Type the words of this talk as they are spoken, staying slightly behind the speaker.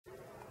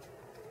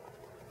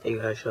Hey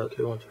guys, Shark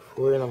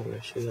here124, and I'm going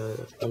to show you how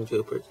to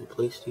unjailbreak your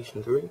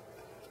PlayStation 3.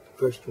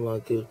 First, you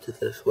want to go to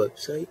this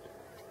website.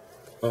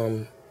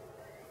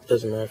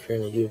 Doesn't matter if you're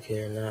in the UK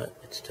or not,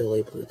 it's still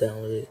able to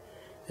download it.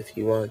 If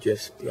you want to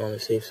just be on the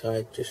safe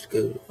side, just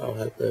go, I'll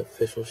have the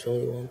official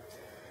Sony one.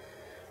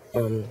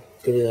 Go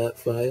to that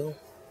file,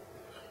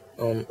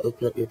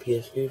 open up your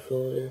PS3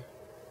 folder,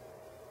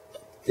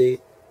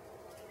 update,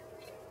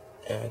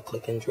 and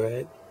click and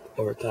drag,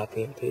 or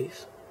copy and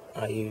paste.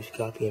 I use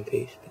copy and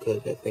paste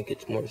because I think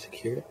it's more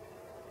secure.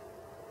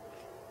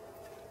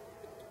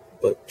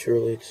 But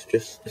truly, it's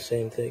just the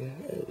same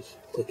thing as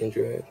click and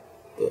drag,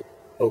 but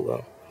oh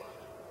well.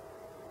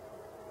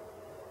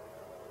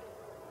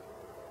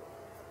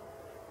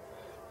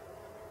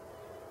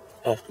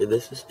 After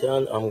this is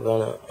done, I'm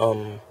gonna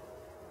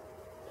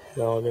head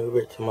on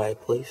over to my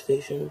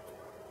PlayStation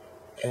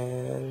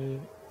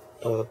and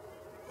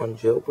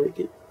unjailbreak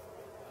it.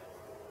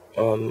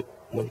 When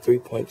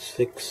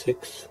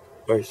 3.66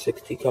 or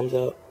 60 comes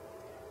out,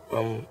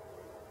 I'm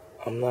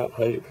not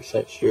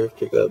 100% sure if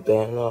they're gonna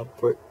ban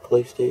brick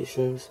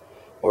PlayStations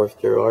or if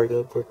they are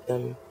gonna brick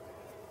them.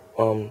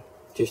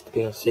 Just to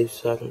be on the safe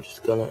side, I'm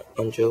just gonna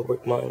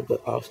unjailbreak mine,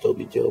 but I'll still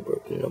be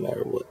jailbroken no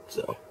matter what.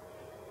 So,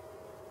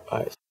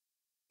 alright.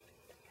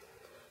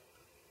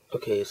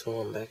 Okay, so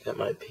I'm back at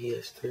my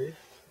PS3.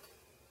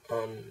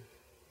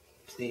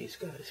 Please,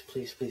 guys,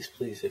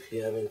 please, if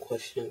you have any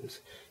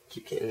questions,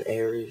 keep getting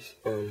errors,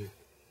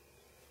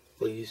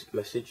 please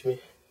message me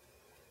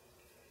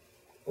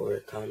or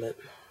comment.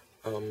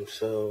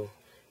 So,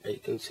 as you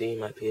can see,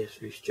 my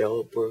PS3 is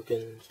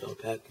jailbroken, install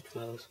package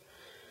files.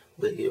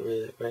 But to get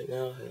rid of that right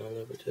now, head on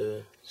over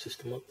to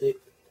System Update,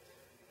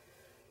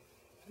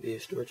 via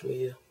Storage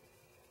Media.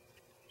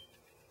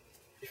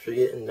 If you're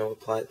getting no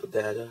applicable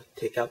data,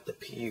 take out the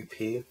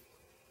PUP,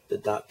 the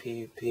 .pup,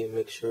 and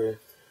make sure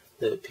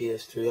the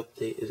PS3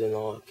 update is in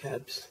all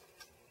caps.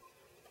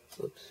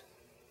 Oops.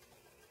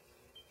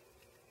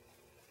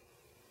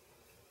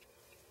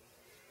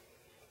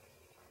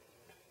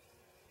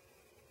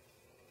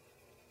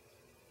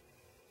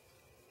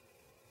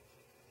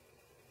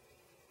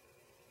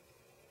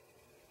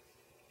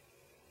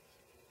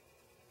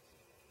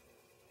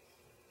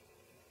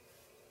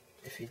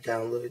 If you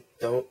download,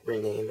 don't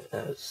rename it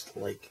as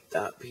like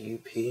 .pup.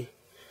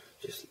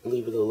 Just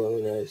leave it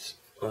alone as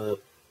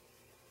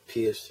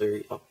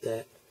PS3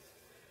 update.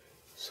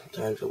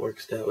 Sometimes it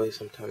works that way,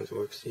 sometimes it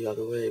works the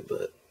other way,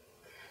 but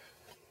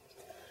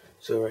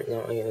so right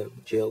now I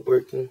am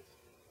jailbroken.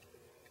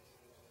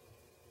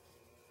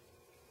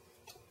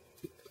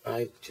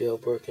 I've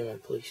jailbroken my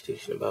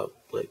PlayStation about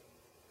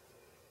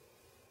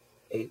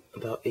 8,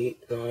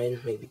 9,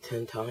 maybe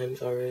 10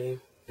 times already,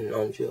 and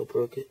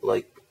unjailbroke it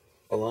like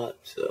a lot.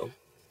 So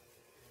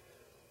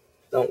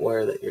don't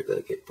worry that you're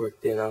gonna get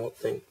bricked in. I don't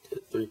think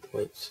the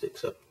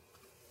 3.6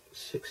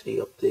 60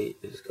 update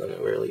is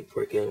gonna really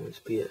break anyone's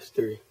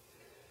PS3.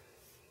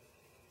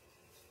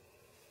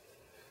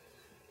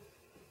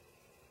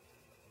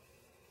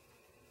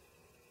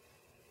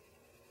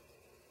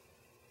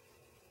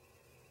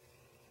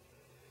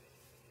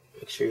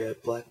 Make sure you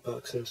have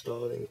BlackBox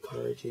installed in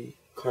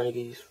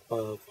Carnegie's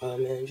file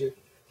manager.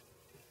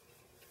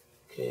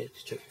 Okay,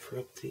 just checking for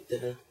update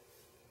data.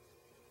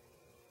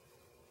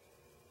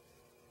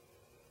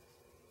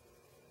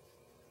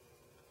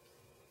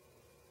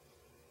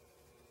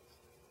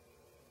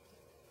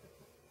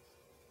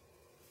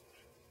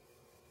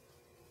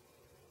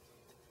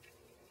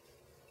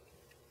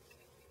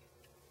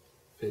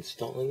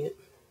 Installing it.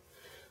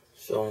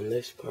 So on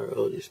this part,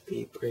 I'll just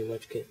be pretty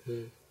much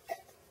getting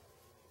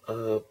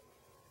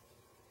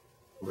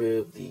rid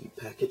of the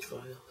package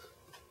files.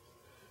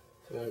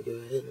 So I'm gonna go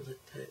ahead and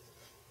let that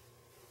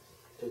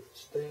do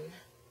its thing,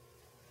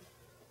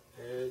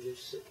 and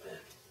just sit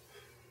back.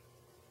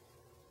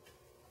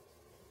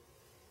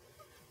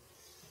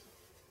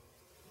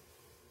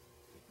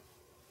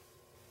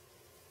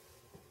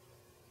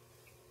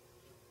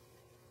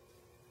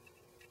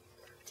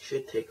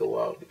 Should take a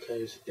while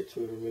because it's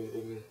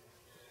removing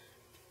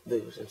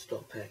those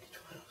installed package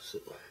files, so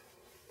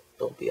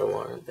don't be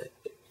alarmed that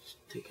it's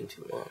taking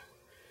too long.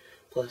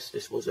 Plus,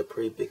 this was a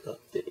pretty big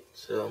update,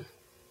 so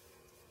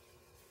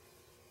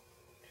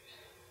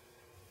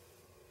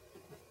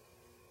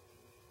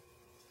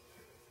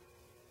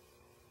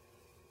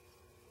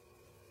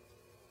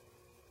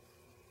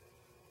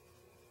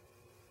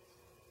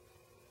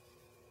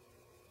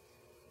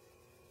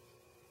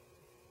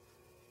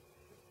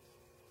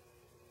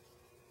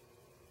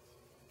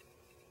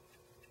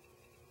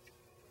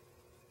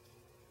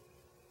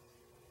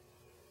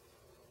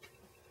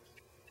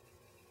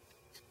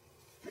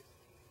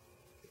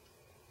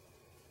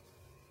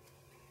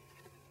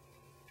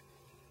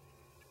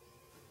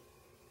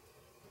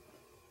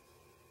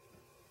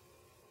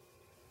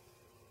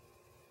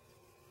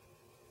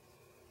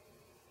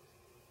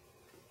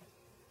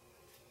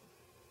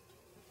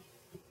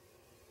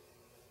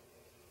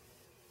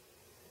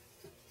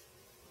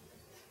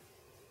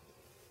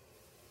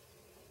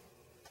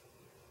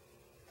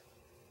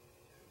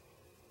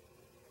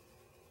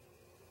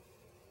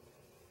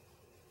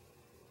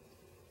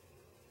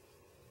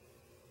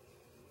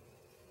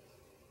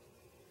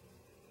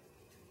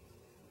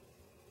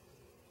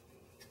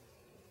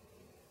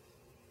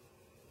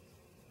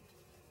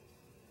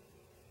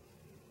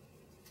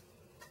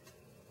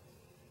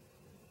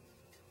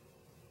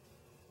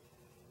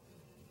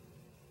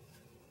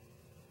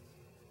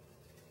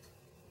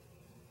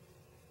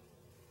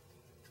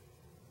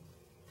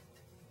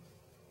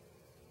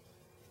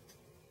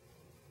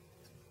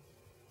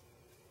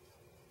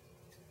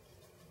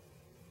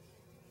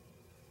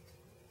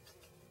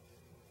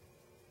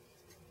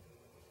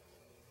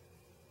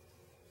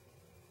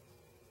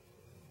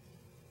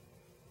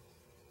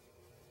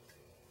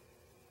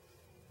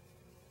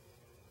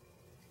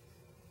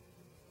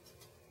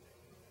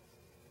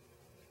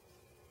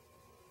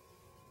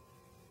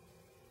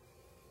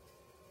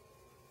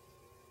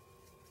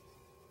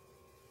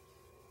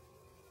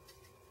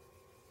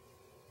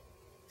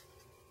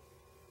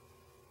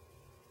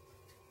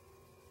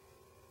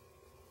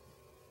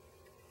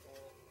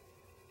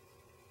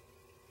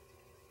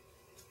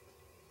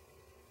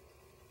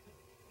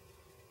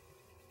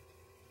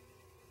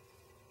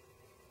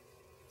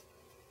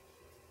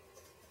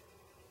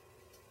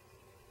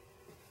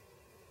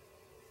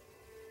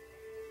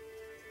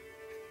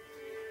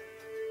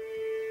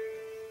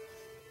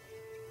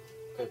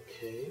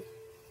Okay,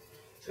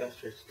 so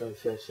after it's done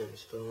finishing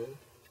installing,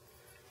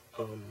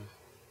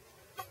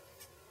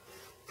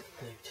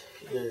 like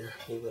your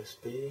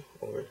USB,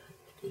 or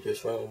you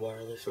just run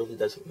wireless, really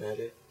doesn't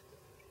matter.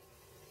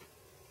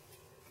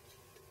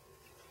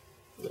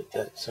 Let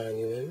that sign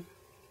you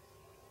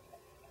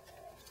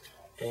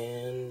in.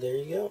 And there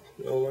you go,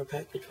 no more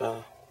package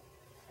file.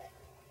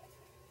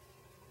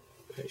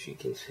 As you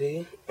can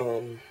see,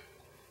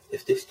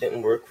 if this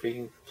didn't work for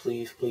you,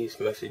 please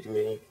message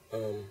me.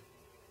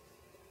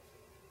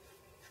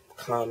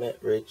 Comment,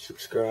 rate,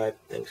 subscribe.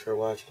 Thanks for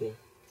watching.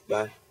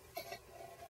 Bye.